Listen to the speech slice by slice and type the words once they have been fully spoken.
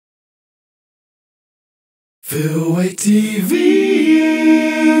Phill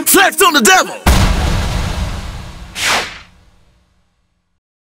TV. Flex on the devil.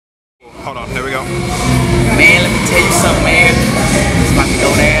 Hold on, there we go. Man, let me tell you something, man. It's about to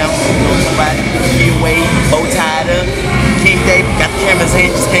go down. You know, somebody, Kid Wade, bow tied up. King David got the cameras in,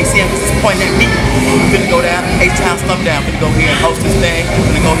 just can't see him because it's pointing at me. We're gonna go down, Town Stompdown. We're gonna go here and host this thing.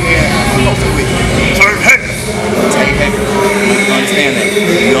 We're gonna go here and host it with you. Serve Heck. Tell you, Heck, you understand that.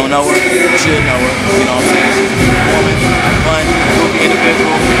 You don't know her, you should know her. You know what I'm saying? She's a good woman, fun, goofy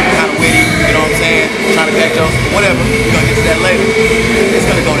individual, kind of witty, you know what I'm saying? Trying to back jokes, whatever. We're gonna get to that later. It's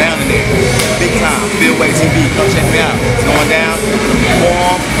gonna go down in there. Big time. Phill TV. Come check me out. It's going down.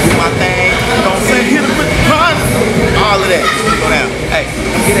 Warm. Do my thing. You know what I'm saying? Hit it with the pun. All of that. It's gonna go down. Hey,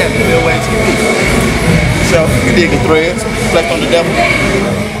 come get at me. Phill TV. So, you dig the threads. Flex on the devil.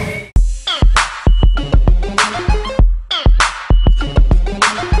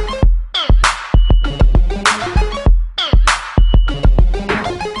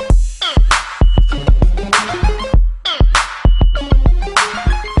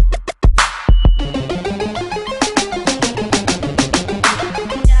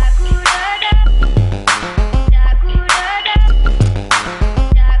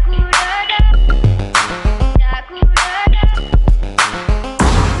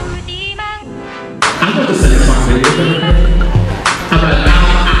 I'm going to send a song video to her. How about now?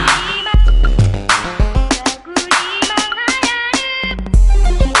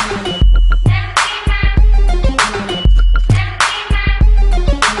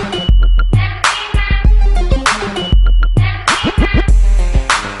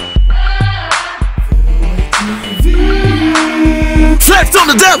 Flex on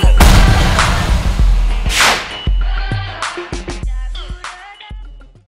the devil.